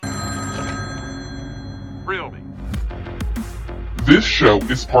Thrill Me. This show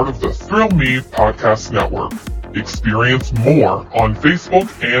is part of the Thrill Me Podcast Network. Experience more on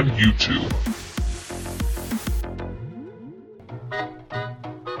Facebook and YouTube.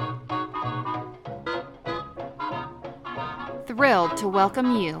 Thrilled to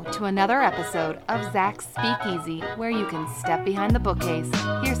welcome you to another episode of Zach's Speakeasy, where you can step behind the bookcase,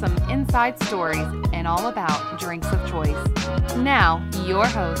 hear some inside stories, and all about drinks of choice. Now, your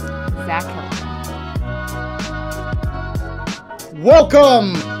host, Zach Hilton.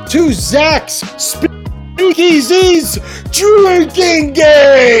 Welcome to Zach's Speakeasy's Drinking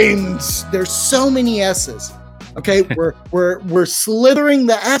Games. There's so many S's. Okay, we're slithering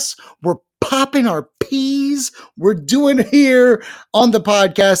the S. We're popping our P's. We're doing it here on the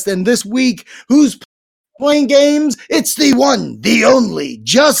podcast. And this week, who's playing games? It's the one, the only,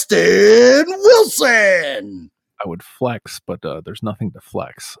 Justin Wilson. I would flex, but there's nothing to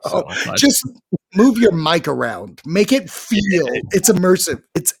flex. So just move your mic around. Make it feel. It's immersive.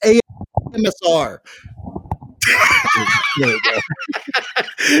 It's ASMR. There we go.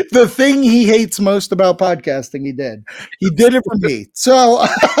 The thing he hates most about podcasting, he did. He did it for me. So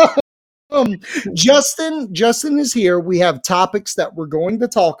Justin is here. We have topics that we're going to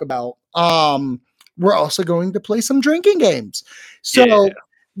talk about. We're also going to play some drinking games. So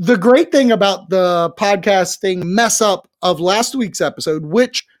the great thing about the podcasting mess up of last week's episode,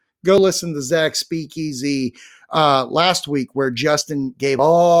 which go listen to Zach Speakeasy last week, where Justin gave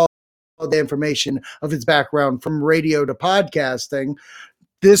all the information of his background from radio to podcasting.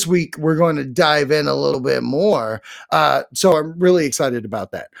 This week, we're going to dive in a little bit more. So I'm really excited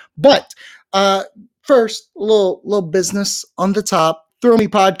about that. But first, a little business on the top. Thrill Me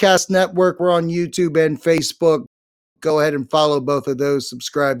Podcast Network. We're on YouTube and Facebook. Go ahead and follow both of those.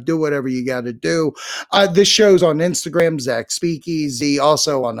 Subscribe. Do whatever you got to do. This show's on Instagram, Zach Speakeasy,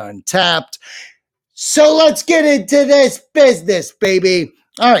 also on Untapped. So let's get into this business, baby.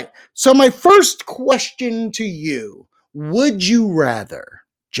 All right. So my first question to you, would you rather,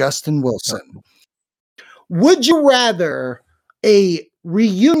 Justin Wilson, would you rather a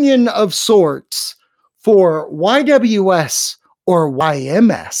reunion of sorts for YWS or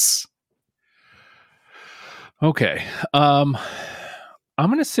YMS? Okay. I'm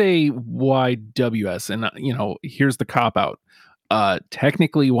going to say YWS. And, here's the cop out.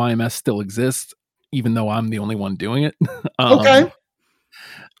 Technically, YMS still exists, even though I'm the only one doing it. Okay.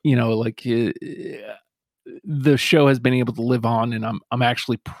 The show has been able to live on, and I'm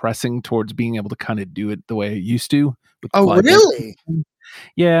actually pressing towards being able to kind of do it the way I used to. Oh, really?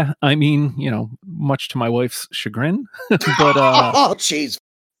 Yeah. I mean, much to my wife's chagrin, but she's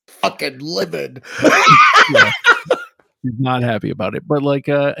fucking livid. Yeah, she's not happy about it. But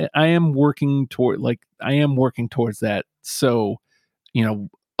I am working towards that. So,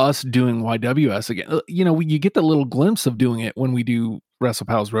 us doing YWS again, you get the little glimpse of doing it when we do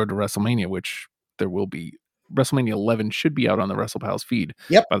WrestlePals Road to WrestleMania, which there will be. WrestleMania 11 should be out on the WrestlePals feed.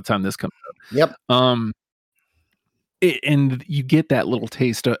 Yep. By the time this comes out. Yep. And you get that little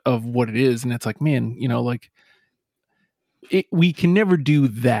taste of what it is, and it's like, man, we can never do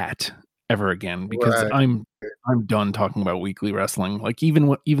that ever again, because right. I'm done talking about weekly wrestling. Like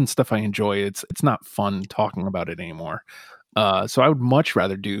even stuff I enjoy, it's not fun talking about it anymore. So I would much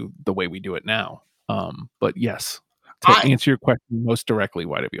rather do the way we do it now. But yes, to answer your question most directly,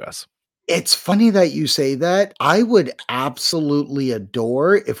 YWS. It's funny that you say that. I would absolutely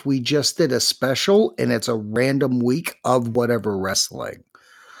adore if we just did a special and it's a random week of whatever wrestling.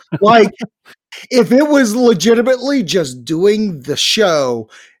 Like, if it was legitimately just doing the show,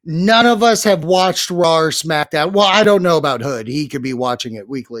 none of us have watched Raw or SmackDown. Well, I don't know about Hood. He could be watching it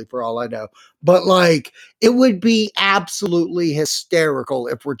weekly for all I know. But it would be absolutely hysterical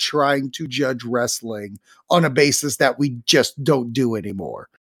if we're trying to judge wrestling on a basis that we just don't do anymore.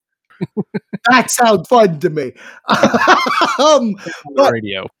 That sounds fun to me.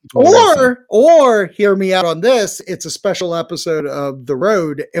 Radio. Or hear me out on this. It's a special episode of The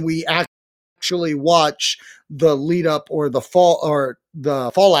Road, and we actually watch the lead up or the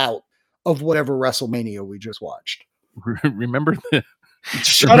fallout of whatever WrestleMania we just watched. Remember the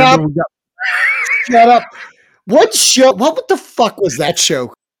Shut up. Shut up. What the fuck was that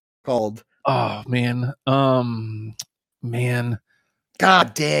show called? Oh man.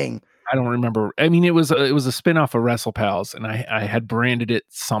 God dang. I don't remember. I mean, it was a spin-off of WrestlePals, and I had branded it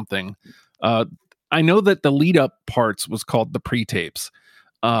something. I know that the lead up parts was called the pre-tapes.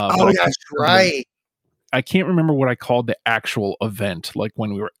 That's right. I can't remember what I called the actual event, like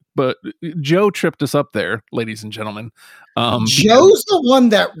when we were. But Joe tripped us up there, ladies and gentlemen. Joe's the one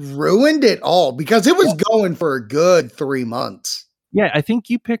that ruined it all, because it was going for a good 3 months. Yeah, I think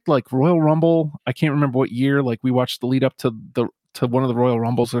you picked like Royal Rumble. I can't remember what year. Like we watched the lead up to one of the Royal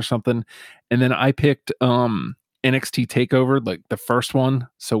Rumbles or something, and then I picked NXT Takeover, like the first one.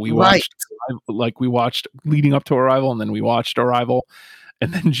 So we watched we watched leading up to Arrival, and then we watched Arrival,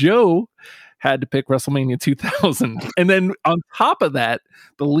 and then Joe had to pick WrestleMania 2000, and then on top of that,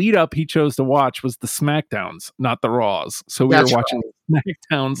 the lead up he chose to watch was the SmackDowns, not the Raws. So we were watching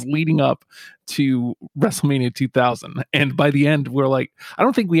SmackDowns leading up to WrestleMania 2000, and by the end, we're like, I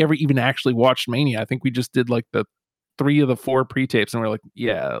don't think we ever even actually watched Mania. I think we just did like the 3 of the 4 pre-tapes, and we're like,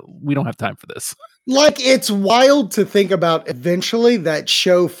 yeah, we don't have time for this. Like, it's wild to think about. Eventually, that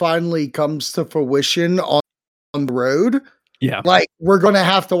show finally comes to fruition on the road. Yeah. Like, we're going to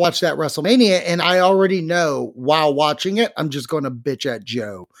have to watch that WrestleMania. And I already know while watching it, I'm just going to bitch at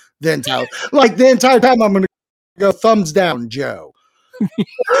Joe the entire time. I'm going to go thumbs down, Joe,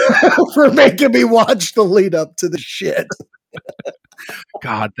 for making me watch the lead up to the shit.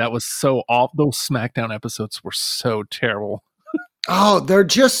 God, that was so awful. Those SmackDown episodes were so terrible. Oh, they're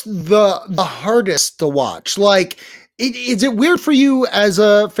just the hardest to watch. Like, is it weird for you as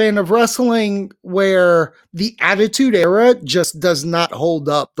a fan of wrestling where the Attitude Era just does not hold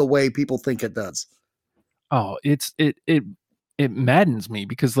up the way people think it does? Oh, it maddens me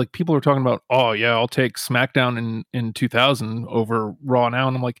because like people are talking about, oh yeah, I'll take SmackDown in 2000 over Raw now,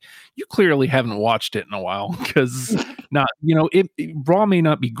 and I'm like, you clearly haven't watched it in a while because not, Raw may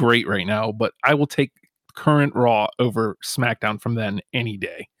not be great right now, but I will take current Raw over SmackDown from then any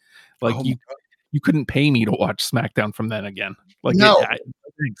day. Like you couldn't pay me to watch SmackDown from then again. Like no,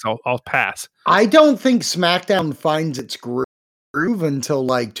 I'll pass. I don't think SmackDown finds its groove until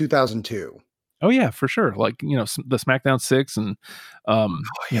like 2002. Oh yeah, for sure. Like the SmackDown 6 and all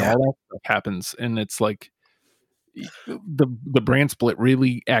that stuff happens, and it's like the brand split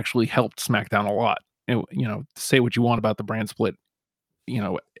really actually helped SmackDown a lot. And, say what you want about the brand split,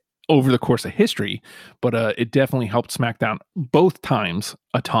 over the course of history, but it definitely helped SmackDown both times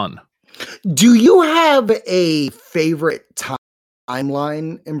a ton. Do you have a favorite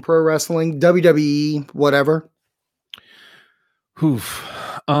timeline in pro wrestling? WWE, whatever? Oof.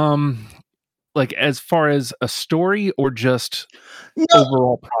 Like as far as a story or just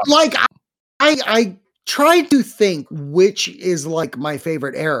overall product? Like I try to think which is like my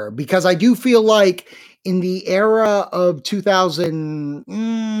favorite era, because I do feel like in the era of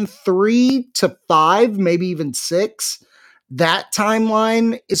 2003 to 5, maybe even 6, that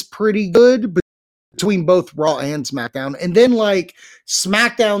timeline is pretty good between both Raw and SmackDown. And then like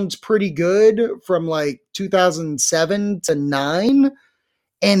SmackDown's pretty good from like 2007 to 9.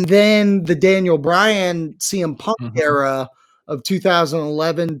 And then the Daniel Bryan CM Punk era of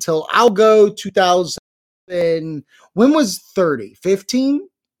 2011 till I'll go 2000. When was 30? 15?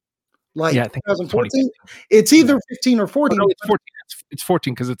 Like, yeah, I think 2014? It's either 15 or 14. Oh, no, it's 14. It's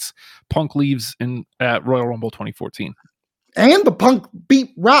 14 because it's Punk leaves at Royal Rumble 2014. And the Punk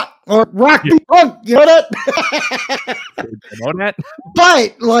beat Rock, or Rock beat Punk. You know that? know that?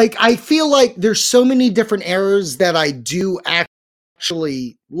 But, like, I feel like there's so many different eras that I do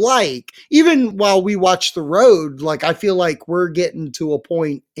actually like. Even while we watch The Road, like, I feel like we're getting to a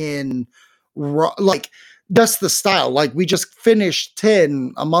point in, like, that's the style. Like, we just finished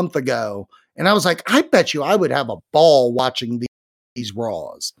 10 a month ago, and I was like, I bet you I would have a ball watching these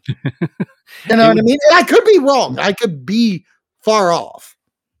Raws. You know what I mean? And I could be wrong. I could be far off.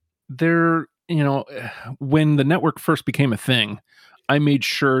 There, when the network first became a thing, I made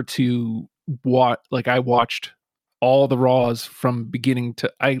sure to watch, like I watched all the Raws from beginning to,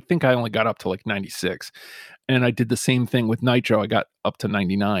 I think I only got up to like 96. And I did the same thing with Nitro. I got up to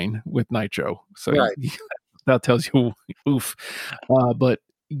 99 with Nitro. So right. That tells you, oof. But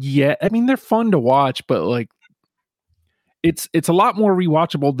yeah, I mean, they're fun to watch, but like, it's a lot more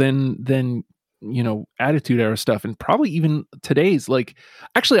rewatchable than Attitude Era stuff, and probably even today's. Like,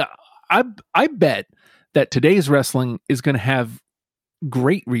 actually, I bet that today's wrestling is going to have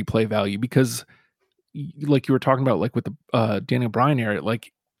great replay value because, like you were talking about, like with the Daniel Bryan era,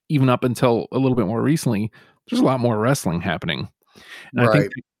 like even up until a little bit more recently, there's a lot more wrestling happening, and I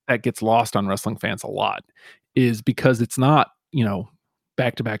think that gets lost on wrestling fans a lot, is because it's not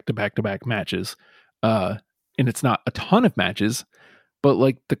back to back to back to back matches. And it's not a ton of matches, but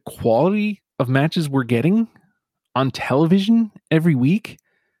like the quality of matches we're getting on television every week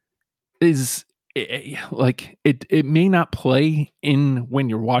is like it may not play in when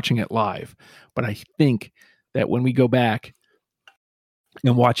you're watching it live, but I think that when we go back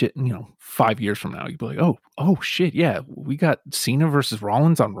and watch it, 5 years from now, you'd be like, oh shit, yeah, we got Cena versus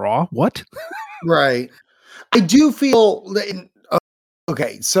Rollins on Raw. What? Right. I do feel that.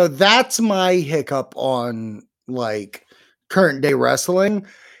 Okay, so that's my hiccup on like current day wrestling,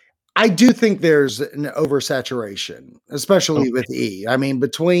 I do think there's an oversaturation, especially with E. I mean,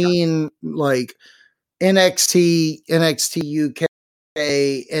 between like NXT, NXT UK,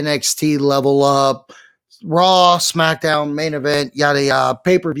 NXT Level Up, Raw, SmackDown, Main Event, yada yada,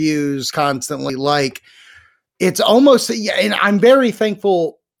 pay-per-views constantly. Like, it's almost, and I'm very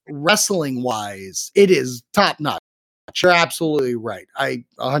thankful wrestling wise, it is top notch. You're absolutely right. I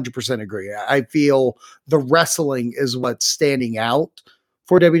 100% agree. I feel the wrestling is what's standing out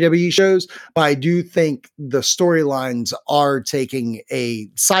for WWE shows, but I do think the storylines are taking a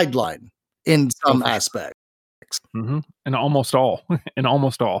sideline in some aspects. Mm-hmm. And almost all,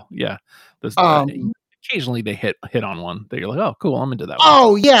 yeah. Occasionally they hit on one that you're like, oh, cool, I'm into that one.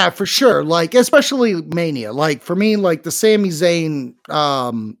 Oh yeah, for sure. Like, especially Mania. Like for me, like the Sami Zayn,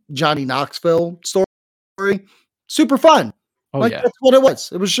 Johnny Knoxville story, super fun. Oh like yeah, that's what it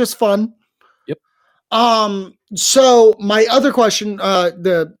was. It was just fun. Yep. So my other question,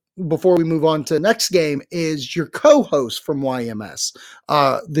 before we move on to the next game, is your co-host from YMS,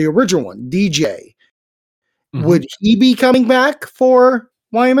 the original one, DJ. Mm-hmm. Would he be coming back for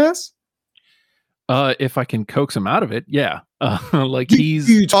YMS? If I can coax him out of it, yeah. Like do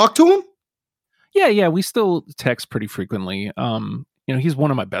you talk to him? Yeah, we still text pretty frequently. He's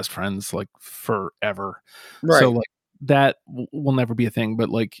one of my best friends, like forever. Right. So like that will never be a thing. But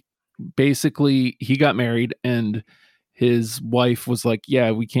like basically, he got married, and his wife was like,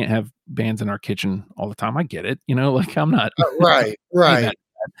 "Yeah, we can't have bands in our kitchen all the time." I get it, like I'm not right.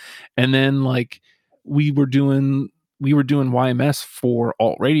 And then like we were doing YMS for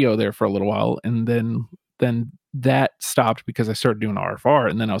alt radio there for a little while, and then that stopped because I started doing RFR,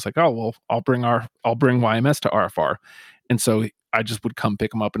 and then I was like, oh well, I'll bring YMS to RFR, and so I just would come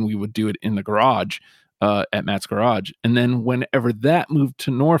pick him up, and we would do it in the garage at Matt's garage. And then whenever that moved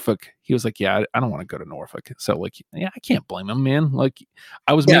to Norfolk, he was like, yeah, I don't want to go to Norfolk. So like, yeah, I can't blame him, man. Like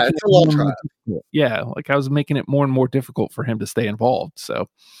I was making it more and more difficult. Yeah, like I was making it more and more difficult for him to stay involved. So,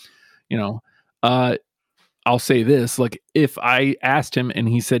 I'll say this, like if I asked him and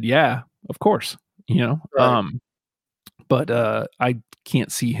he said, yeah, of course, Right. But I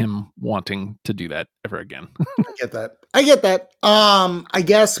can't see him wanting to do that ever again. I get that. I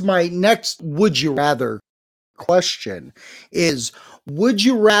guess my next would you rather question is, would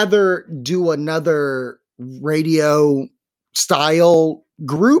you rather do another radio style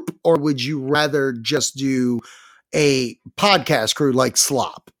group, or would you rather just do a podcast crew like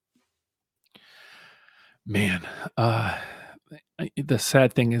Slop? Man, the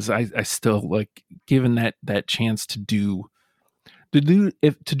sad thing is I still like, given that chance to do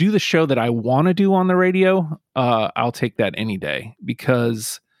the show that I want to do on the radio, I'll take that any day,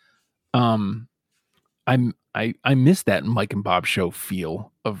 because I miss that Mike and Bob show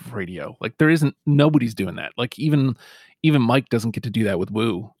feel of radio. Like nobody's doing that. Like even Mike doesn't get to do that with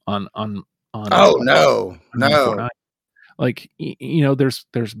Woo on Oh no. Like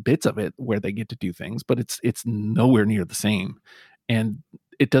there's bits of it where they get to do things, but it's nowhere near the same. And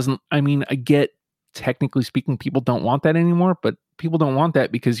it doesn't, I mean, I get, technically speaking, people don't want that anymore, but people don't want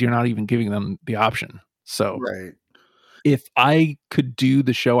that because you're not even giving them the option. So right. If I could do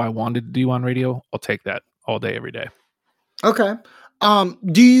the show I wanted to do on radio, I'll take that all day, every day. Okay.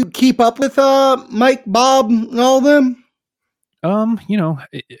 Do you keep up with Mike, Bob, and all of them?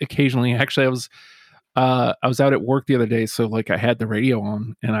 Occasionally. Actually, I was out at work the other day, so like I had the radio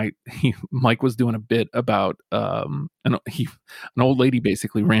on, and Mike was doing a bit about an old lady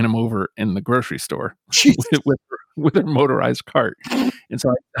basically ran him over in the grocery store with her motorized cart. And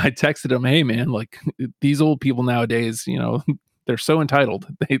so I texted him, hey man, like these old people nowadays, they're so entitled.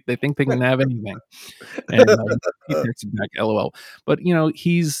 They think they can have anything. And he texted back, LOL. But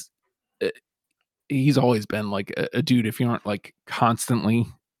he's always been like a dude, if you aren't like constantly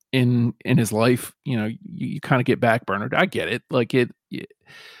in his life, you kind of get backburnered. I get it. Like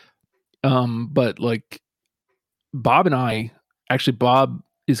but like Bob and I, actually Bob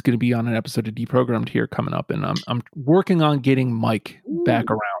is going to be on an episode of Deprogrammed here coming up, and I'm working on getting Mike back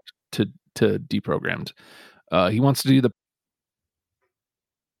around to Deprogrammed. He wants to do the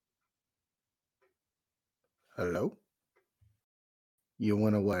Hello? You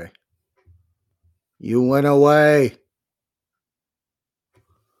went away.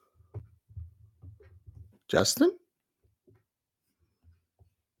 Justin?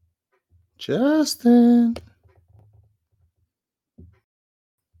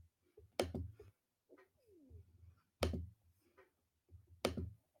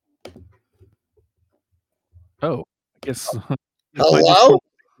 Oh, I guess. Hello?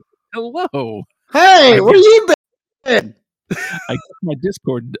 Hello. Hey, where you been? I guess my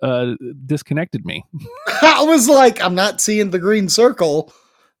Discord disconnected me. I was like, I'm not seeing the green circle.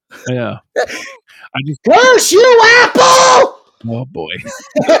 Yeah. I just Curse you, Apple! oh boy.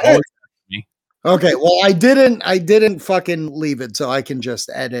 Okay, well, I didn't fucking leave it, so I can just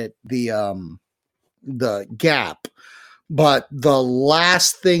edit the gap. But the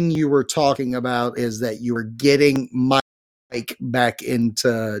last thing you were talking about is that you were getting Mike back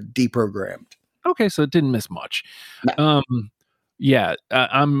into deprogrammed. Okay, so it didn't miss much. Yeah,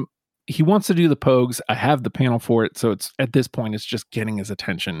 he wants to do the Pogues. I have the panel for it, so it's at this point it's just getting his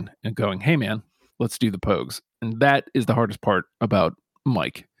attention and going, "Hey man, let's do the Pogues." And that is the hardest part about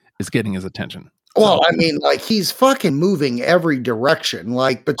Mike, is getting his attention. Well, I mean, like, he's fucking moving every direction.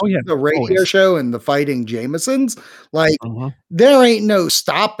 Like, between the radio show and the Fighting Jamesons, like, there ain't no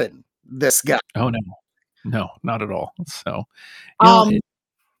stopping this guy. Oh no, not at all. So,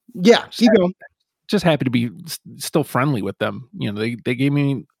 yeah, keep going. Just happy to be still friendly with them. You know, they gave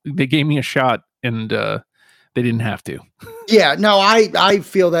me a shot, and they didn't have to. Yeah, no, I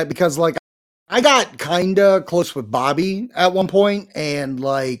feel that because, like, I got kind of close with Bobby at one point, and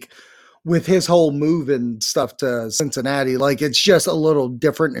like with his whole move and stuff to Cincinnati, like it's just a little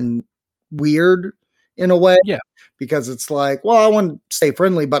different and weird in a way. Yeah, because it's like, well, I want to stay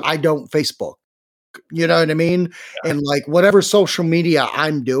friendly, but I don't Facebook. You know what I mean? Yeah. And like whatever social media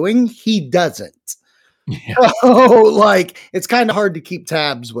I'm doing, he doesn't. Yeah. So like it's kind of hard to keep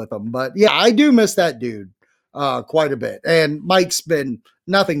tabs with him. But yeah, I do miss that dude quite a bit. And Mike's been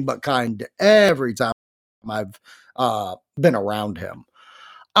nothing but kind every time I've been around him.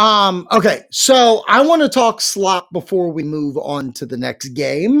 Okay, so I want to talk Slop before we move on to the next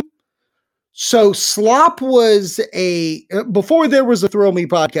game. So Slop was before there was a Thrill Me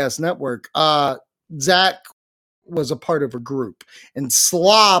Podcast Network, Zach was a part of a group, and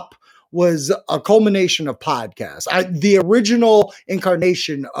Slop was a culmination of podcasts. The original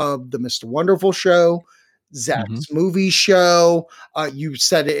incarnation of the Mr. Wonderful show, Zach's movie show. You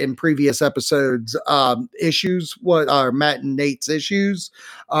said it in previous episodes. Issues, what are Matt and Nate's issues?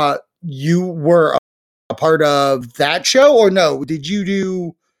 You were a part of that show, or no? Did you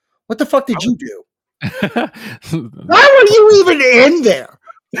do? What the fuck did you do? Why were you even in there?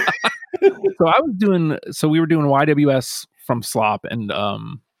 So we were doing YWS from Slop, and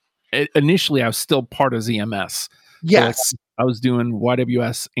initially I was still part of ZMS. Yes. So I was doing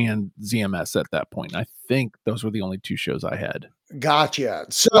YWS and ZMS at that point. I think those were the only two shows I had. Gotcha.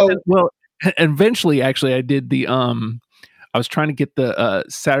 So, well, eventually, actually, I did the I was trying to get the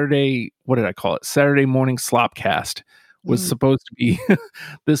Saturday. What did I call it? Saturday morning Slopcast was supposed to be.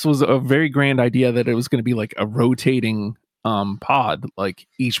 This was a very grand idea that it was going to be like a rotating pod. Like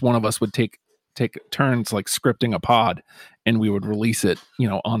each one of us would take turns like scripting a pod, and we would release it,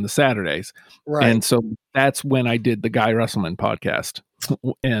 on the Saturdays. Right. And so that's when I did the Guy Russellman podcast.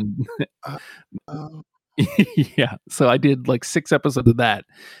 And yeah, so I did like 6 episodes of that,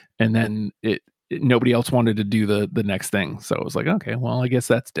 and then nobody else wanted to do the next thing. So I was like, okay, well, I guess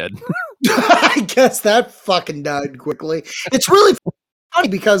that's dead. I guess that fucking died quickly. It's really funny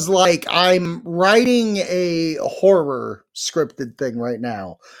because like I'm writing a horror scripted thing right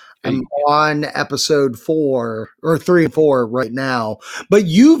now. I'm on episode 4 or 3 and 4 right now, but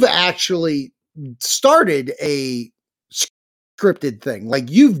you've actually started a scripted thing.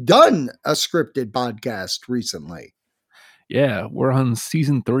 Like you've done a scripted podcast recently. Yeah, we're on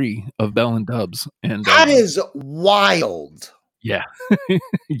season 3 of Bell and Dubs, and that is wild. Yeah,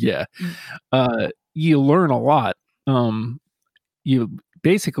 yeah. You learn a lot. You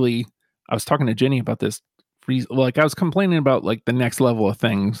basically, I was talking to Jenny about this. Like I was complaining about like the next level of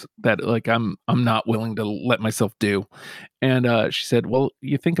things that like I'm not willing to let myself do, and she said, "Well,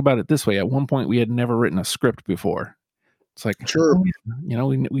 you think about it this way. At one point, we had never written a script before. It's like, sure,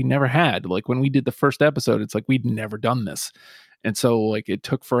 we never had. Like when we did the first episode, it's like we'd never done this, and so like it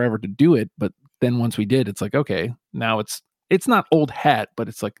took forever to do it. But then once we did, it's like okay, now it's not old hat, but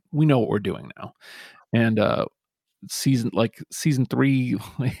it's like we know what we're doing now, and season 3,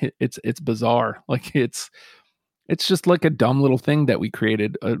 it's bizarre. Like it's just like a dumb little thing that we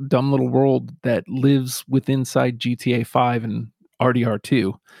created, a dumb little world that lives inside GTA 5 and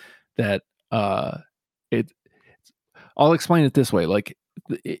RDR2 that I'll explain it this way. Like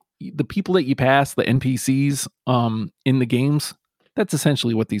the people that you pass, the NPCs in the games, that's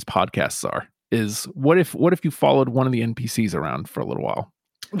essentially what these podcasts are. Is what if you followed one of the NPCs around for a little while?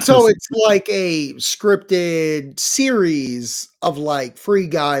 So it's like a scripted series of like Free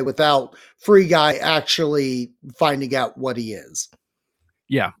Guy without Free Guy actually finding out what he is.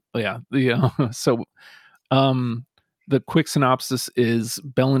 Yeah. So the quick synopsis is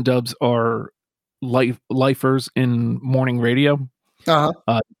Bell and Dubs are lifers in morning radio.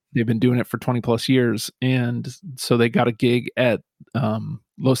 Uh-huh. They've been doing it for 20 plus years. And so they got a gig at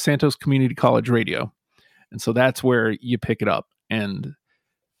Los Santos Community College Radio. And so that's where you pick it up. And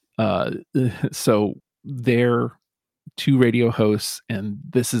so they're 2 radio hosts, and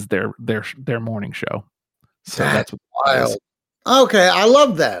this is their morning show. So that's what wild. Okay, I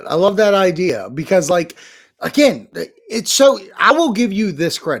love that. I love that idea because, like, again, it's so. I will give you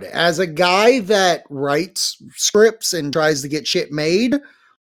this credit as a guy that writes scripts and tries to get shit made.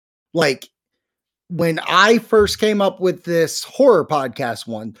 Like, when I first came up with this horror podcast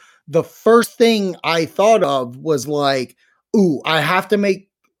one, the first thing I thought of was like, ooh, I have to make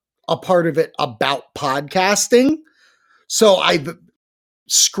a part of it about podcasting. So I've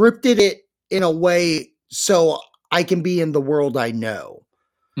scripted it in a way so I can be in the world I know.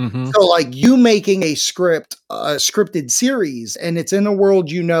 Mm-hmm. So like you making a scripted series, and it's in a world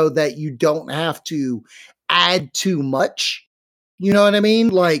you know that you don't have to add too much. You know what I mean?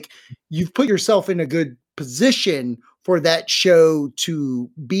 Like you've put yourself in a good position for that show to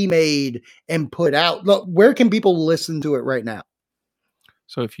be made and put out. Look, where can people listen to it right now?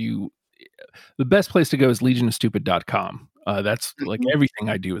 So the best place to go is legionofstupid.com. That's like everything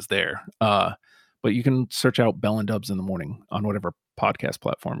I do is there. But you can search out Bell and Dubs in the morning on whatever podcast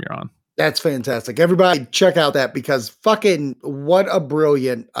platform you're on. That's fantastic. Everybody check out that because fucking what a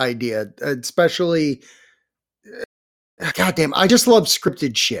brilliant idea. Especially, goddamn, I just love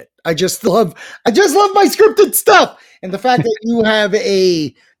scripted shit. I just love my scripted stuff. And the fact that you have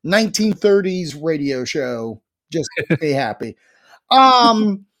a 1930s radio show just makes me happy.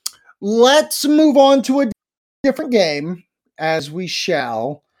 Let's move on to a different game as we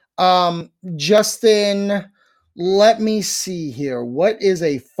shall. Justin, let me see here. What is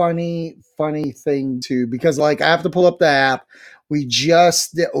a funny thing to, because like I have to pull up the app. We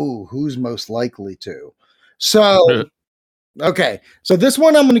just did, who's most likely to? So, okay. So this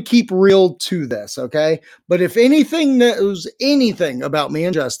one, I'm going to keep real to this. Okay. But if anything knows anything about me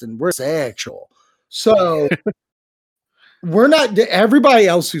and Justin, we're sexual. So we're not, everybody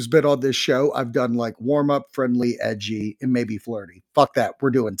else who's been on this show, I've done like warm up, friendly, edgy, and maybe flirty. Fuck that.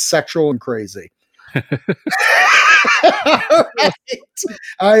 We're doing sexual and crazy. All right.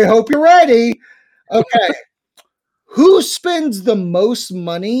 I hope you're ready. Okay. Who spends the most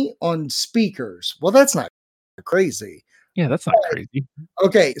money on speakers? Well, that's not crazy. Yeah, that's not crazy.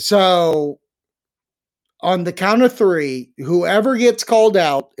 Okay. So on the count of 3, whoever gets called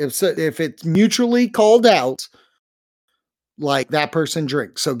out, if it's mutually called out, like that person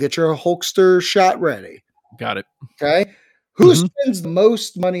drinks. So get your Hulkster shot ready. Got it. Okay. Who spends the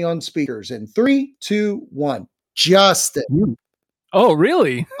most money on speakers? In 3, 2, 1. Justin. Oh,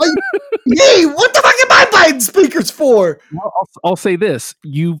 really? Me? What the fuck am I buying speakers for? Well, I'll say this.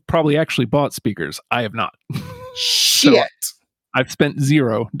 You've probably actually bought speakers. I have not. Shit. So I've spent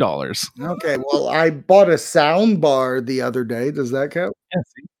 $0. Okay. Well, I bought a sound bar the other day. Does that count?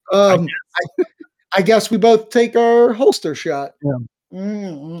 Yes. I guess we both take our Hulkster shot. Yeah.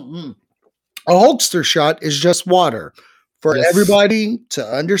 A Hulkster shot is just water for everybody to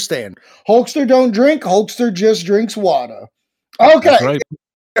understand. Hulkster don't drink. Hulkster just drinks water. Okay. That's right.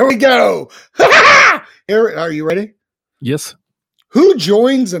 Here we go. Here, are you ready? Yes. Who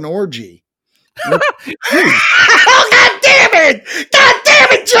joins an orgy? Oh, God damn it! God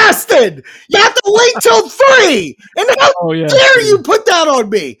damn it, Justin! You have to wait till 3. And how dare you put that on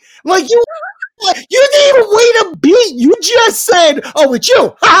me? Like you didn't even wait a beat. You just said, "Oh, it's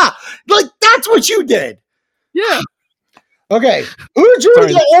you." Ha! Like that's what you did. Yeah. Okay. Who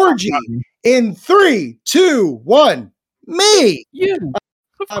joins the orgy? In 3, 2, 1. Me. Yeah.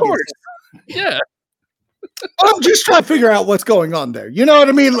 Of course. Yeah. I'm just trying to figure out what's going on there. You know what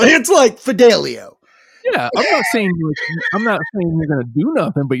I mean? It's like Fidelio. Yeah, I'm not saying you're gonna do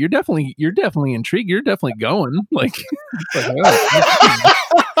nothing, but you're definitely intrigued. You're definitely going. Like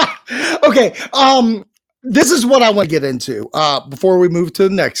okay. This is what I want to get into before we move to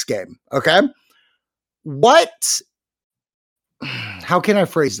the next game. Okay. How can I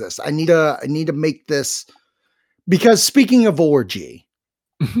phrase this? I need to make this, because speaking of orgy,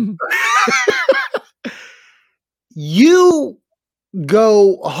 you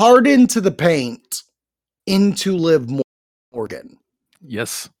go hard into the paint into Liv Morgan.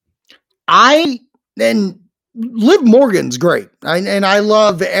 Yes. And Liv Morgan's great. And I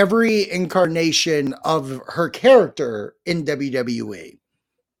love every incarnation of her character in WWE.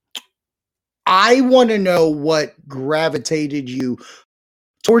 I want to know what gravitated you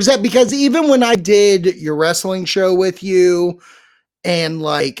towards that, because even when I did your wrestling show with you and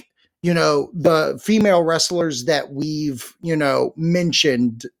like, you know, the female wrestlers that we've, you know,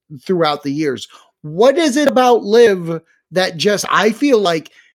 mentioned throughout the years, what is it about Liv that just, I feel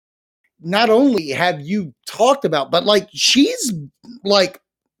like not only have you talked about, but like she's like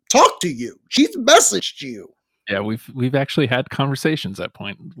talked to you, she's messaged you. Yeah, we've actually had conversations at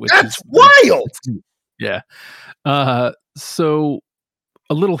point, which That's is wild. Yeah. So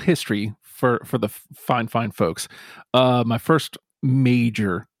a little history for the fine folks. My first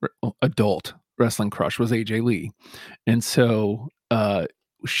major adult wrestling crush was AJ Lee, and so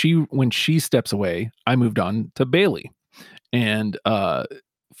when she steps away, I moved on to Bayley, and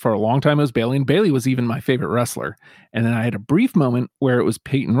for a long time it was Bayley, and Bayley was even my favorite wrestler. And then I had a brief moment where it was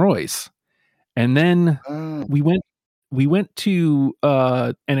Peyton Royce, and then we went to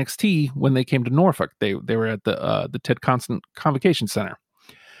NXT when they came to Norfolk. They were at the Ted Constant Convocation Center,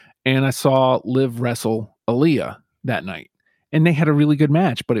 and I saw Liv wrestle Aaliyah that night, and they had a really good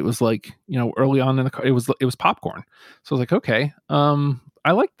match. But it was like, early on in the it was popcorn. So I was like, okay,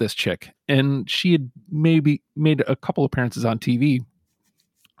 I like this chick, and she had maybe made a couple appearances on TV,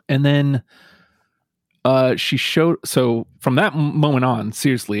 and then she showed. So from that moment on,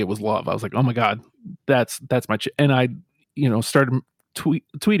 seriously, it was love. I was like, oh my god, that's my chick. And I started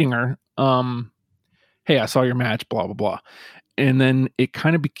tweeting her, hey, I saw your match, blah blah blah. And then it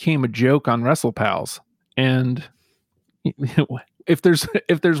kind of became a joke on WrestlePals. And if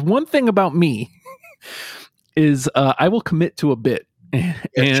there's one thing about me, is I will commit to a bit.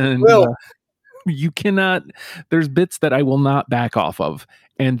 And you cannot, there's bits that I will not back off of.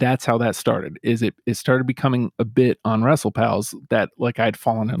 And that's how that started. It started becoming a bit on WrestlePals that like I'd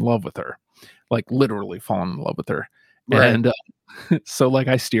fallen in love with her, like literally fallen in love with her. Right. And so like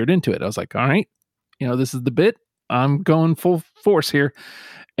I steered into it. I was like, all right, this is the bit. I'm going full force here.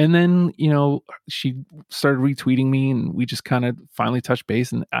 And then, she started retweeting me, and we just kind of finally touched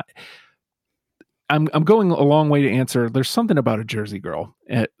base. And I'm going a long way to answer. There's something about a Jersey girl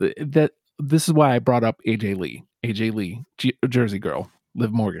that this is why I brought up AJ Lee, Jersey girl,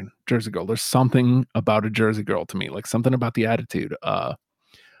 Liv Morgan, Jersey girl. There's something about a Jersey girl to me, like something about the attitude. I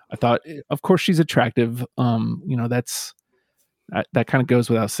thought, of course, she's attractive. That kind of goes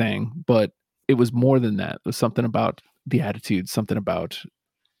without saying, but it was more than that. It was something about the attitude, something about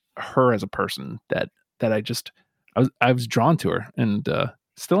her as a person that I was drawn to her, and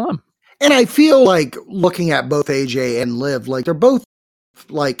still am. And I feel like looking at both AJ and Liv, like they're both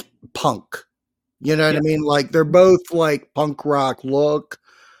like punk. You know what I mean? Like they're both like punk rock look,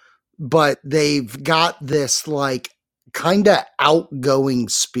 but they've got this like kind of outgoing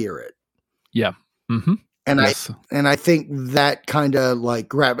spirit. Yeah. Mm-hmm. And I think that kind of like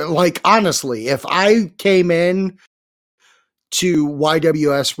grab it. Like honestly, if I came in to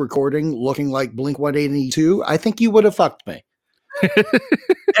YWS recording looking like Blink-182, I think you would have fucked me.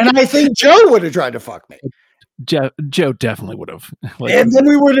 And I think Joe would have tried to fuck me. Joe definitely would have. Like, and then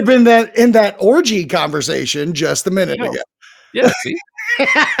we would have been in that orgy conversation just a minute ago. Yeah. See?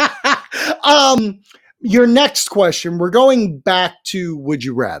 Your next question, we're going back to would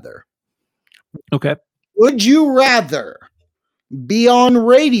you rather? Okay. Would you rather be on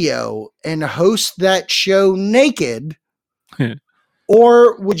radio and host that show naked,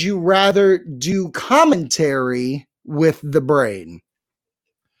 or would you rather do commentary with the brain?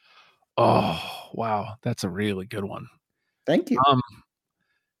 Oh, wow. That's a really good one. Thank you.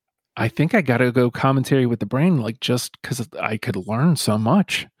 I think I got to go commentary with the brain, like just because I could learn so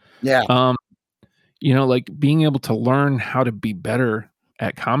much. Yeah. Like being able to learn how to be better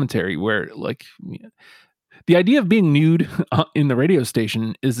at commentary, where like the idea of being nude in the radio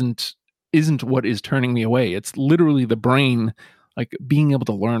station isn't what is turning me away. It's literally the brain, like being able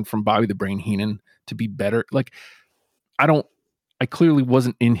to learn from Bobby the Brain Heenan to be better. Like I clearly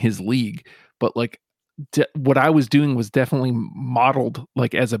wasn't in his league, but like what I was doing was definitely modeled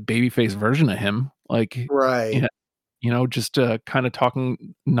like as a babyface version of him. Like, right. Just kind of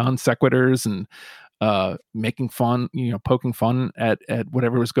talking non sequiturs and making fun, poking fun at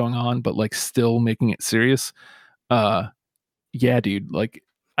whatever was going on, but like still making it serious. Yeah, dude, like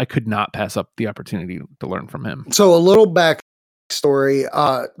I could not pass up the opportunity to learn from him. So a little backstory,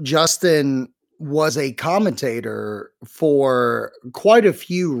 Justin was a commentator for quite a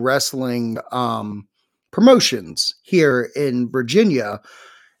few wrestling promotions here in Virginia.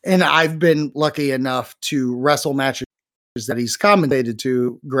 And I've been lucky enough to wrestle matches that he's commentated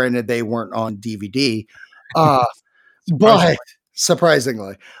to. Granted, they weren't on DVD, but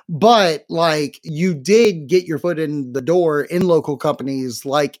surprisingly, but like you did get your foot in the door in local companies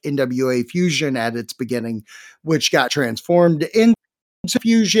like NWA Fusion at its beginning, which got transformed into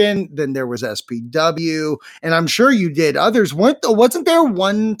Fusion. Then there was SPW, and I'm sure you did others. Wasn't there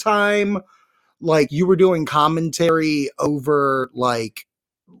one time like you were doing commentary over like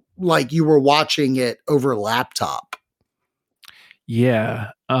like you were watching it over laptop. Yeah.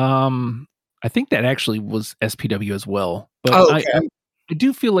 I think that actually was SPW as well. But Okay. I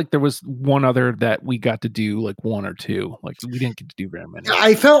do feel like there was one other that we got to do, like one or two. Like we didn't get to do very many.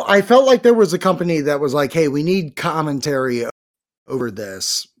 I felt like there was a company that was like, hey, we need commentary over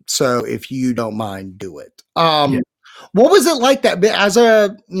this. So if you don't mind, do it. Yeah. What was it like that as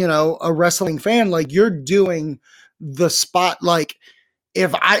a, a wrestling fan, like you're doing the spot, like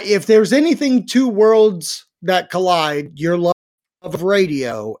if there's anything, two worlds that collide, your love of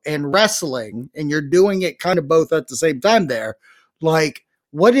radio and wrestling, and you're doing it kind of both at the same time there, like,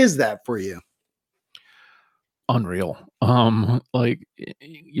 what is that for you? Unreal. Like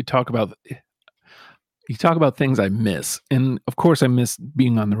you talk about things I miss. And of course I miss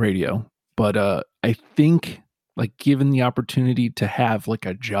being on the radio, but I think like given the opportunity to have like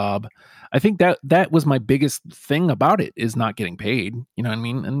a job, I think that was my biggest thing about it, is not getting paid. You know what I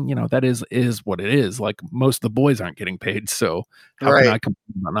mean? And that is what it is. Like most of the boys aren't getting paid, so how can I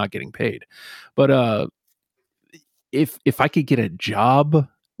complain about not getting paid? But if I could get a job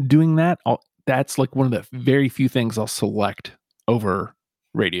doing that, that's like one of the very few things I'll select over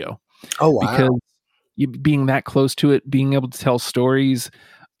radio. Oh wow. Because being that close to it, being able to tell stories,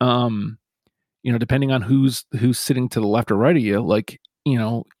 depending on who's sitting to the left or right of you, like,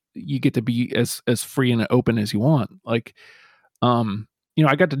 you get to be as free and open as you want. Like,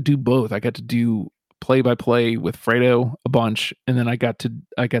 I got to do both. I got to do play-by-play with Fredo a bunch, and then I got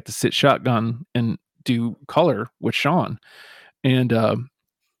to sit shotgun and do color with Sean. And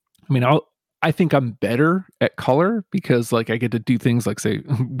I think I'm better at color because like I get to do things like say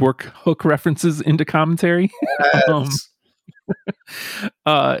work hook references into commentary. Yes.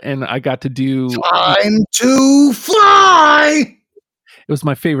 And I got to do Time to Fly. It was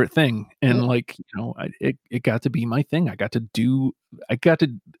my favorite thing. And like, it got to be my thing. I got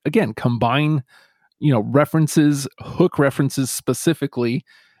to again combine, references, hook references specifically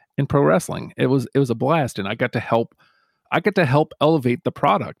in pro wrestling. It was a blast, and I got to help elevate the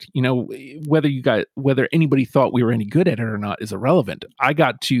product. Whether anybody thought we were any good at it or not is irrelevant. I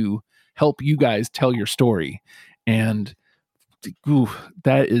got to help you guys tell your story. And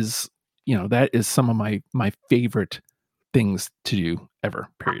that is some of my favorite things to do ever,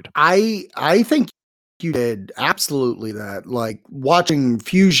 period. I think you did absolutely that. Like watching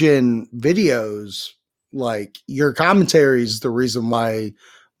Fusion videos, like your commentary is the reason why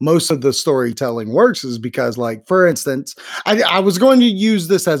most of the storytelling works, is because, like, for instance, I was going to use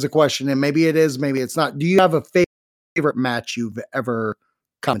this as a question, and maybe it is, maybe it's not. Do you have a favorite match you've ever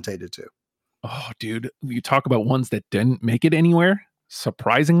commentated to? Oh, dude, you talk about ones that didn't make it anywhere.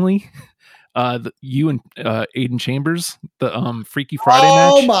 Surprisingly, you and Aiden Chambers, the Freaky Friday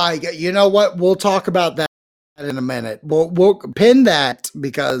match. Oh my God! You know what? We'll talk about that in a minute. We'll pin that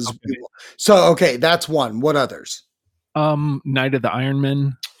because. Okay, that's one. What others? Night of the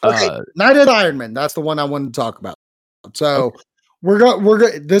Ironman. Okay, Night of the Ironman. That's the one I wanted to talk about. So. Okay. We're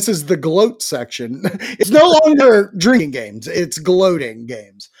going. This is the gloat section. It's no longer drinking games; it's gloating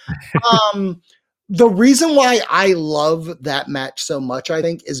games. The reason why I love that match so much, I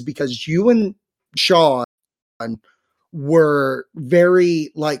think, is because you and Sean were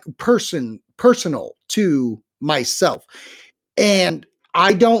very like personal to myself, and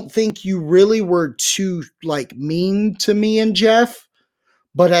I don't think you really were too like mean to me and Jeff,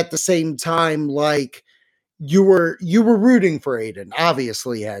 but at the same time, like. You were rooting for Aiden,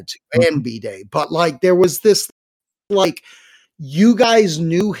 obviously had to, and B-Day, but like there was this, like you guys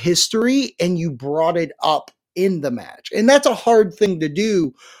knew history and you brought it up in the match. And that's a hard thing to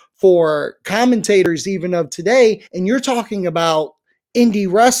do for commentators even of today. And you're talking about indie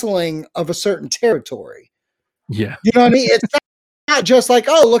wrestling of a certain territory. Yeah. You know what I mean? It's not just like,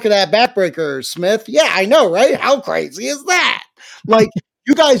 oh, look at that backbreaker, Smith. Yeah, I know, right? How crazy is that? Like,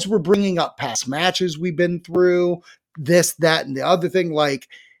 you guys were bringing up past matches we've been through, this, that, and the other thing. Like,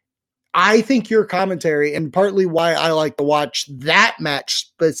 I think your commentary, and partly why I like to watch that match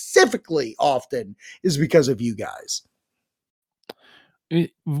specifically often, is because of you guys.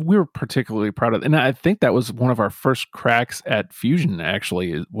 We were particularly proud of it. And I think that was one of our first cracks at Fusion,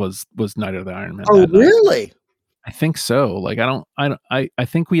 actually, was Night of the Ironman. Oh, really? I think so. Like, I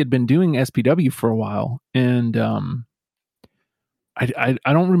think we had been doing SPW for a while, and I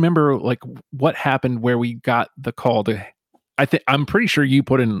don't remember like what happened where we got the call to. I'm pretty sure you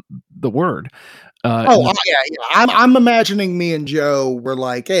put in the word. Yeah. I'm imagining me and Joe were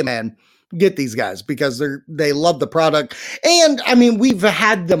like, "Hey, man, get these guys because they love the product." And I mean, we've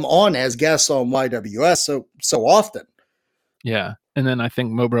had them on as guests on YWS so often. Yeah, And then I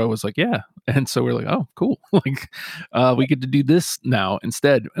think Mobro was like, yeah. And so we're like, oh, cool. Like, we get to do this now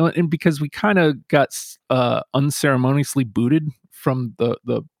instead. And because we kind of got unceremoniously booted from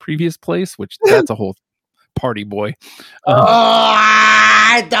the previous place, which that's a whole party, boy.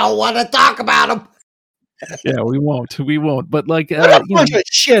 I don't want to talk about them. Yeah, we won't. But like, They're a bunch of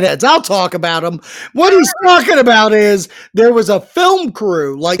shitheads. I'll talk about them. What he's talking about is there was a film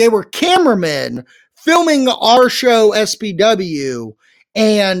crew, like they were cameramen filming our show SPW,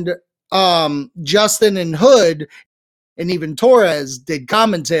 and Justin and Hood and even Torres did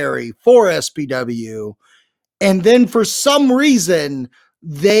commentary for SPW. And then for some reason,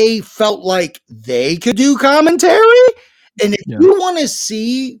 they felt like they could do commentary. And if you want to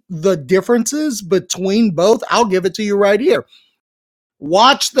see the differences between both, I'll give it to you right here.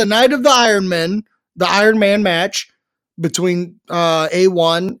 Watch the Night of the Iron Man match between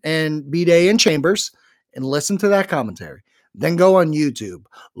A1 and B-Day and Chambers, and listen to that commentary. Then go on YouTube,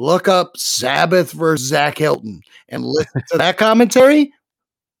 look up Sabbath versus Zach Hilton, and listen to that commentary.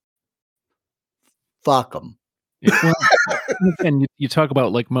 Fuck them. Well, again, you talk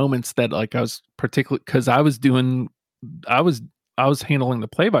about like moments that like I was particularly because I was handling the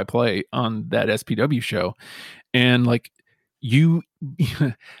play-by-play on that SPW show, and like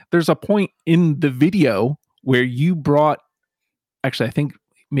there's a point in the video where you brought, actually I think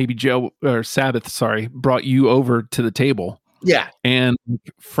maybe Joe or Sabbath, sorry, brought you over to the table. Yeah. And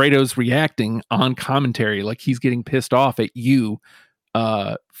Fredo's reacting on commentary like he's getting pissed off at you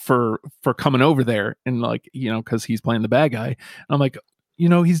for coming over there, and like, you know, because he's playing the bad guy. And I'm like, you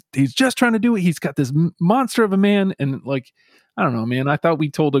know, he's just trying to do it. He's got this monster of a man, and like, I don't know, man. I thought we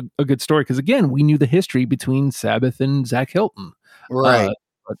told a good story because again, we knew the history between Sabbath and Zach Hilton, right?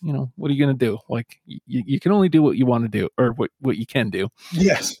 But you know, what are you gonna do? Like, you can only do what you want to do, or what you can do.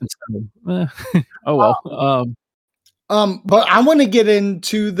 Yes. So, oh well. But I want to get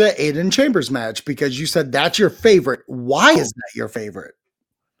into the Aiden Chambers match because you said that's your favorite. Why is that your favorite?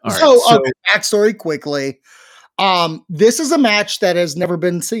 So backstory quickly. This is a match that has never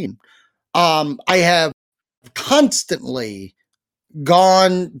been seen. I have constantly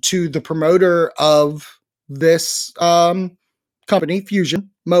gone to the promoter of this company,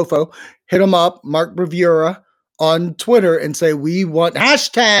 Fusion Mofo, hit him up, Mark Bravura on Twitter, and say we want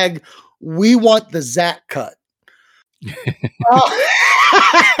the Zach cut.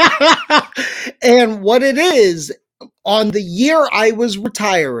 And what it is, on the year I was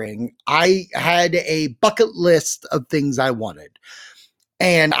retiring, I had a bucket list of things I wanted.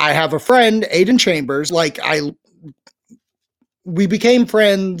 And I have a friend, Aiden Chambers, we became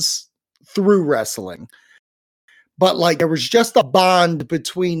friends through wrestling. But like there was just a bond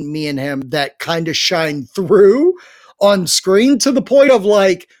between me and him that kind of shined through on screen to the point of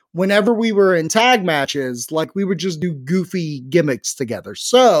like, whenever we were in tag matches, like we would just do goofy gimmicks together.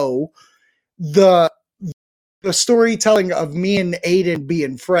 So the storytelling of me and Aiden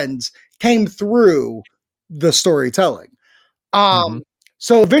being friends came through the storytelling.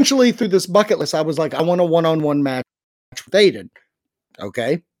 So eventually through this bucket list, I was like, I want a one-on-one match with Aiden.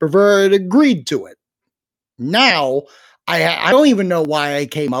 Okay. Bravura had agreed to it. Now, I don't even know why I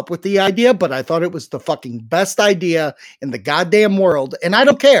came up with the idea, but I thought it was the fucking best idea in the goddamn world. And I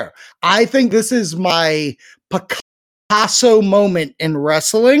don't care. I think this is my Picasso moment in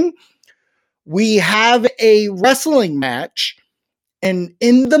wrestling. We have a wrestling match, and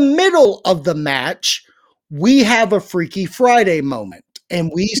in the middle of the match, we have a Freaky Friday moment,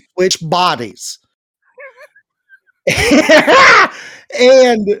 and we switch bodies.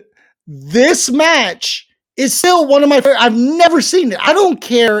 And this match is still one of my favorite. I've never seen it. I don't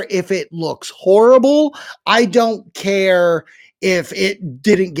care if it looks horrible. I don't care if it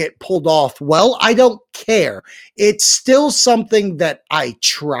didn't get pulled off well. I don't care. It's still something that I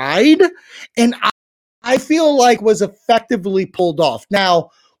tried and I feel like was effectively pulled off. Now,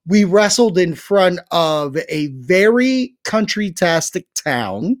 we wrestled in front of a very country-tastic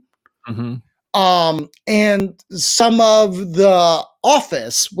town. Mm-hmm. And some of the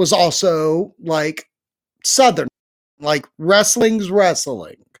office was also like Southern, like wrestling's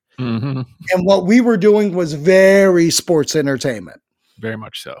wrestling. Mm-hmm. And what we were doing was very sports entertainment. Very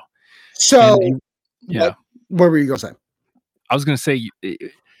much so. So, yeah. What were you going to say? I was going to say,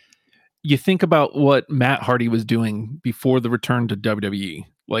 you think about what Matt Hardy was doing before the return to WWE,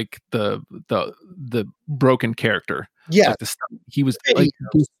 like the broken character. Yeah. Like he was like,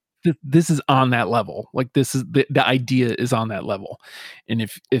 this is on that level. Like this is the idea is on that level. And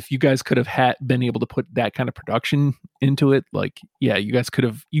if you guys could have been able to put that kind of production into it, like, yeah, you guys could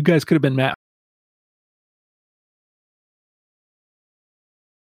have been Matt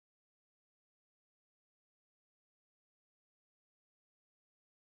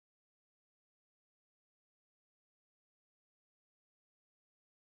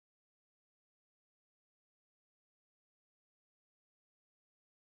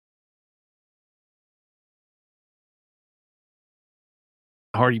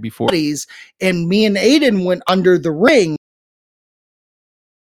Hardy before. And me and Aiden went under the ring.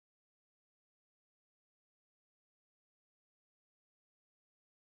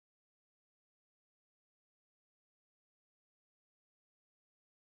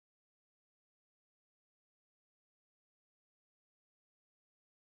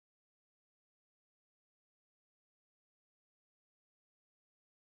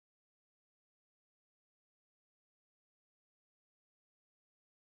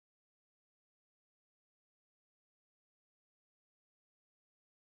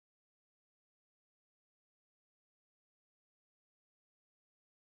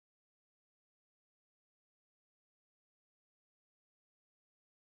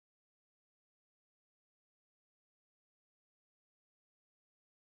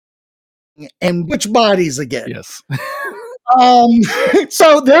 And which bodies again? Yes.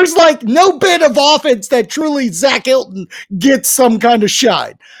 So there's like no bit of offense that truly Zach Hilton gets some kind of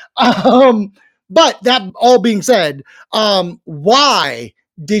shine. But that all being said, why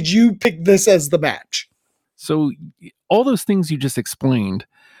did you pick this as the match? So all those things you just explained,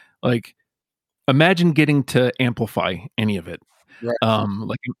 like imagine getting to amplify any of it.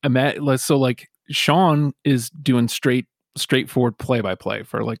 Right. So like Sean is doing straightforward play-by-play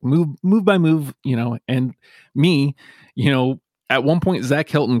for like move by move, and me, at one point Zach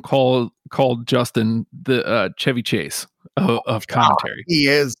Hilton called Justin the Chevy Chase of commentary. He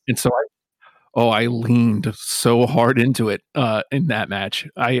is. And so I leaned so hard into it in that match.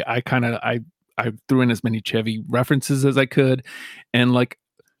 I threw in as many Chevy references as I could, and like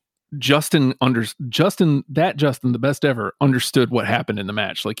Justin, the best ever, understood what happened in the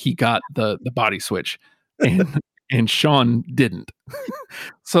match. Like he got the body switch, and Sean didn't.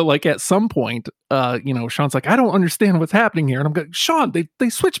 So like at some point, Sean's like, I don't understand what's happening here, and I'm going, Sean, they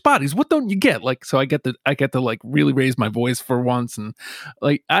switch bodies. What don't you get? Like, so I get to like really raise my voice for once, and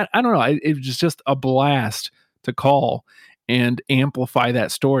like I don't know, it was just a blast to call and amplify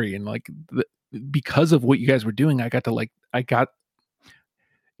that story, and like because of what you guys were doing, it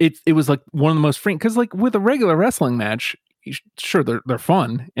was like one of the most freeing, because like with a regular wrestling match, sure they're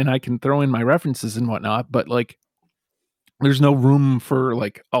fun and I can throw in my references and whatnot, but like there's no room for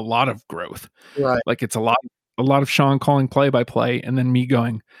like a lot of growth. Right. Like it's a lot of Sean calling play by play and then me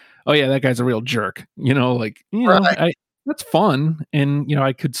going, oh yeah, that guy's a real jerk. That's fun, and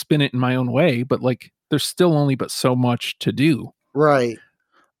I could spin it in my own way, but like there's still only but so much to do. Right.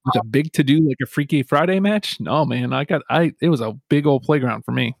 With a big to do like a Freaky Friday match? No, man, it was a big old playground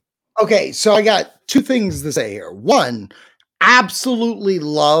for me. Okay, so I got two things to say here. One, absolutely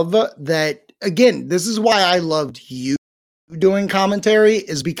love that. Again, this is why I loved you doing commentary,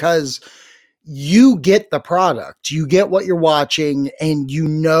 is because you get the product, you get what you're watching, and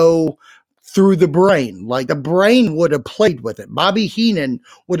through the brain, like the brain would have played with it. Bobby Heenan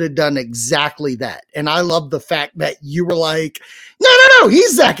would have done exactly that. And I love the fact that you were like, no,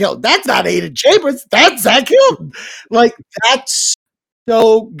 he's Zach Hilton. That's not Aiden Chambers. That's Zach Hilton. Like, that's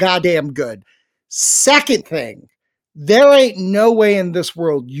so goddamn good. Second thing, there ain't no way in this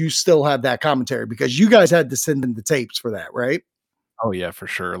world you still have that commentary, because you guys had to send in the tapes for that, right? Oh yeah, for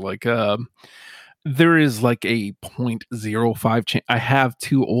sure. Like, there is like a 0.05 chance. I have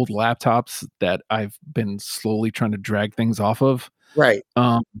two old laptops that I've been slowly trying to drag things off of. Right.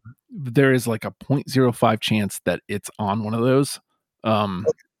 There is like a 0.05 chance that it's on one of those.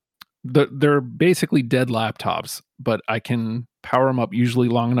 They're basically dead laptops, but I can power them up usually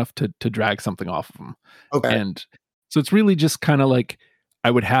long enough to drag something off of them. Okay. And so it's really just kind of like I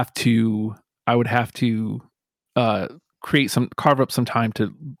would have to carve up some time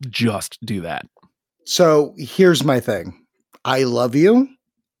to just do that. So here's my thing. I love you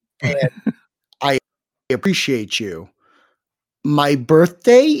and I appreciate you. My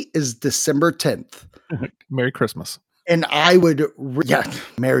birthday is December 10th. Merry Christmas. And I would,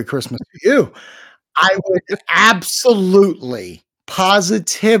 Merry Christmas to you. I would absolutely,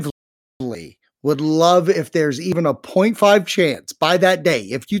 positively would love if there's even a 0.5 chance by that day.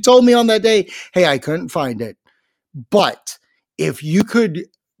 If you told me on that day, hey, I couldn't find it, but if you could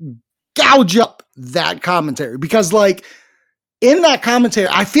gouge up that commentary, because like in that commentary,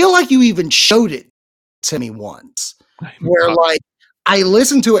 I feel like you even showed it to me once, where like I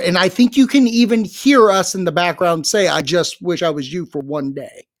listened to it and I think you can even hear us in the background say, I just wish I was you for one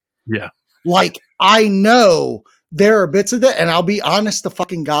day. Yeah. Like I know there are bits of that, and I'll be honest to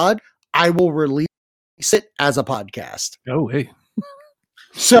fucking God, I will release it as a podcast. Oh, hey.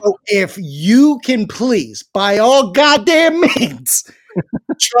 So if you can please, by all goddamn means,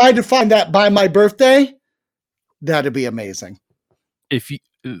 try to find that by my birthday, that'd be amazing.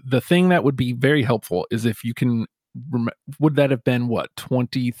 The thing that would be very helpful is if you can would that have been what,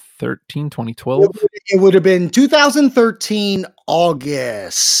 2013, 2012? It would have been 2013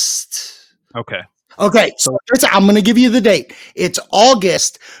 August. Okay. Okay, so I'm going to give you the date. It's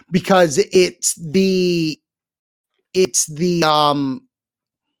August because it's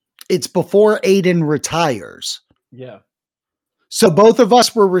before Aiden retires. Yeah. So both of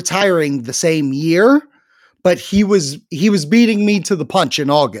us were retiring the same year, but he was beating me to the punch in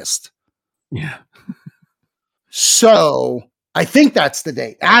August. Yeah. So I think that's the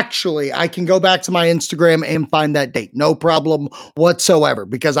date. Actually, I can go back to my Instagram and find that date. No problem whatsoever,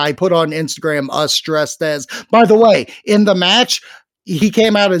 because I put on Instagram us dressed as, by the way, in the match, he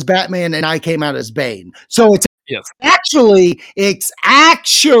came out as Batman and I came out as Bane. So it's actually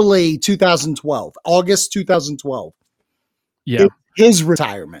 2012, August 2012. Yeah. His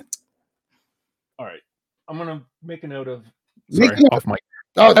retirement. All right. I'm going to make a note of, off mic.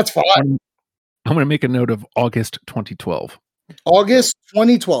 Oh, that's fine. I'm going to make a note of August 2012. August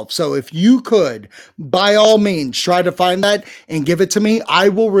 2012. So if you could, by all means, try to find that and give it to me, I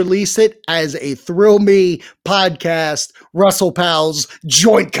will release it as a Thrill Me podcast, Russell Pals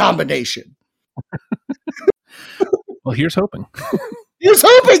joint combination. Well, here's hoping. Here's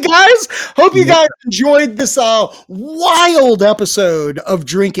hoping, guys. Hope you guys enjoyed this wild episode of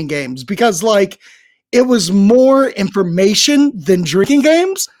Drinking Games, because it was more information than drinking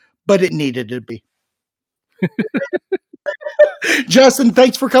games, but it needed to be. Justin,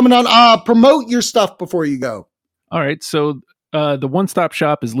 thanks for coming on. Promote your stuff before you go. All right. So the one-stop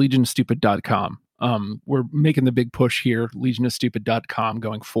shop is legionofstupid.com. We're making the big push here, legionofstupid.com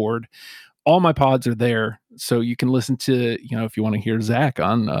going forward. All my pods are there, so you can listen to, if you want to hear Zach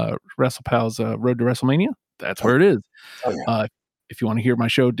on WrestlePal's Road to WrestleMania, that's where it is. Oh, yeah. If you want to hear my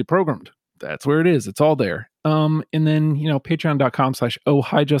show Deprogrammed, that's where it is. It's all there. And then,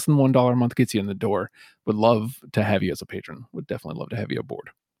 patreon.com/hi Justin, $1 a month gets you in the door. Would love to have you as a patron. Would definitely love to have you aboard.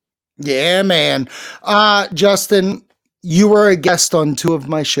 Yeah, man. Justin, you were a guest on 2 of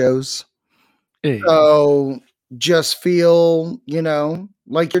my shows. Hey. So just feel,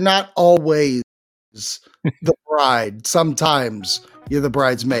 like you're not always the bride. Sometimes you're the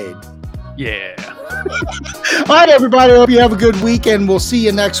bridesmaid. Yeah. All right, everybody. Hope you have a good weekend. We'll see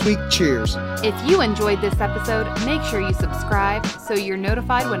you next week. Cheers. If you enjoyed this episode, make sure you subscribe so you're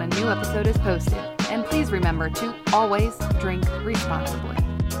notified when a new episode is posted. And please remember to always drink responsibly.